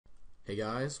Hey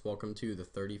guys, welcome to the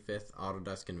 35th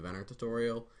Autodesk Inventor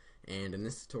tutorial, and in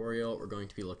this tutorial we're going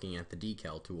to be looking at the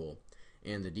Decal Tool.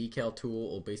 And the Decal Tool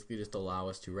will basically just allow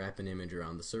us to wrap an image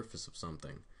around the surface of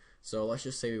something. So let's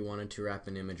just say we wanted to wrap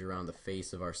an image around the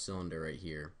face of our cylinder right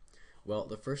here. Well,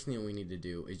 the first thing that we need to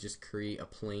do is just create a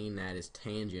plane that is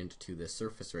tangent to this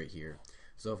surface right here.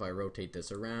 So if I rotate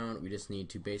this around, we just need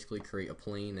to basically create a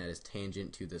plane that is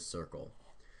tangent to this circle.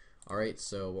 Alright,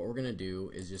 so what we're going to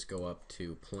do is just go up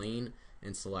to Plane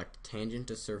and select Tangent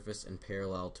to Surface and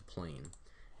Parallel to Plane.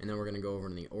 And then we're going to go over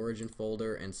in the Origin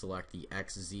folder and select the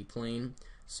XZ plane.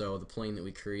 So the plane that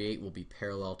we create will be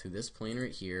parallel to this plane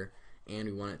right here, and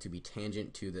we want it to be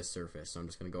tangent to this surface. So I'm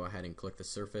just going to go ahead and click the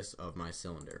surface of my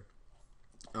cylinder.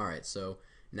 Alright, so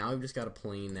now we've just got a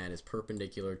plane that is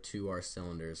perpendicular to our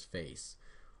cylinder's face.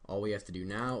 All we have to do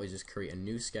now is just create a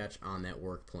new sketch on that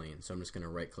work plane. So I'm just going to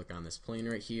right click on this plane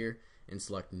right here and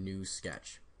select New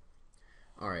Sketch.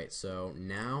 Alright, so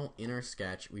now in our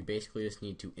sketch we basically just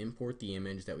need to import the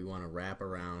image that we want to wrap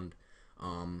around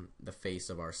the face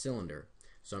of our cylinder.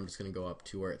 So I'm just going to go up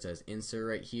to where it says Insert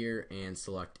right here and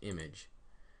select Image.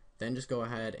 Then just go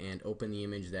ahead and open the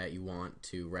image that you want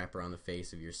to wrap around the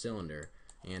face of your cylinder.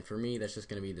 And for me, that's just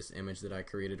going to be this image that I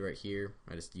created right here.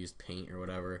 I just used paint or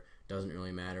whatever. Doesn't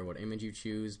really matter what image you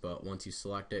choose, but once you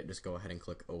select it, just go ahead and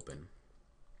click Open.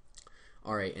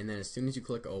 Alright, and then as soon as you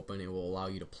click Open, it will allow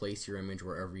you to place your image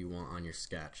wherever you want on your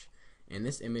sketch. And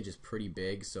this image is pretty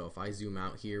big, so if I zoom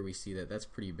out here, we see that that's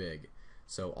pretty big.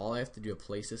 So all I have to do to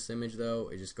place this image, though,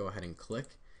 is just go ahead and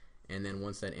click. And then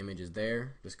once that image is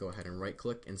there, just go ahead and right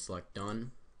click and select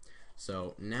Done.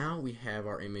 So now we have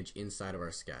our image inside of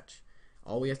our sketch.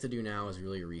 All we have to do now is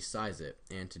really resize it,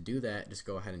 and to do that, just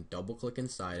go ahead and double click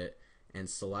inside it and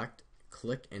select,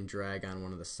 click and drag on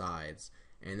one of the sides,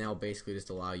 and that'll basically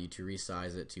just allow you to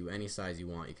resize it to any size you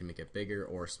want. You can make it bigger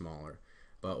or smaller,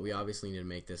 but we obviously need to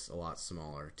make this a lot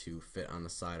smaller to fit on the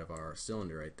side of our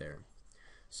cylinder right there.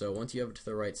 So once you have it to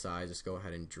the right size, just go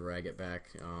ahead and drag it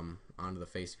back onto the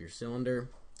face of your cylinder.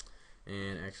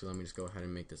 And actually, let me just go ahead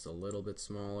and make this a little bit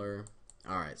smaller.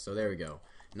 Alright, so there we go.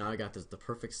 Now I got this the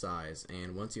perfect size,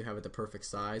 and once you have it the perfect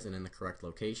size and in the correct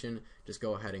location, just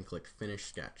go ahead and click Finish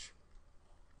Sketch.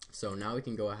 So now we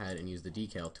can go ahead and use the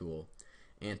Decal Tool,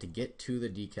 and to get to the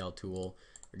Decal Tool,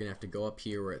 you're going to have to go up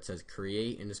here where it says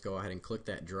Create and just go ahead and click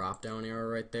that drop down arrow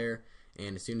right there,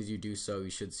 and as soon as you do so, you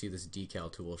should see this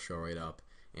Decal Tool show right up,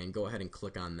 and go ahead and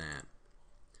click on that.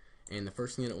 And the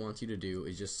first thing that it wants you to do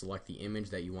is just select the image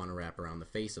that you want to wrap around the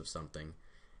face of something.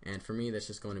 And for me, that's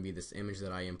just going to be this image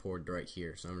that I imported right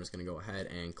here. So I'm just going to go ahead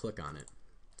and click on it.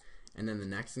 And then the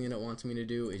next thing that it wants me to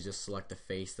do is just select the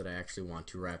face that I actually want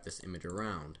to wrap this image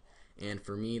around. And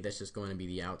for me, that's just going to be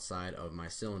the outside of my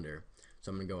cylinder. So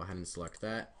I'm going to go ahead and select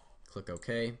that, click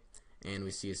OK, and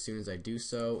we see as soon as I do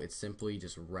so, it simply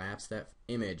just wraps that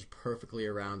image perfectly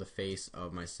around the face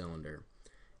of my cylinder.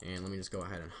 And let me just go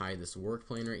ahead and hide this work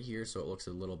plane right here so it looks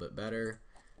a little bit better.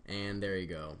 And there you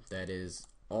go. That is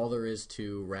all there is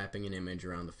to wrapping an image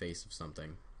around the face of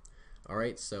something.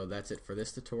 Alright, so that's it for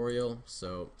this tutorial,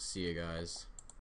 so see you guys.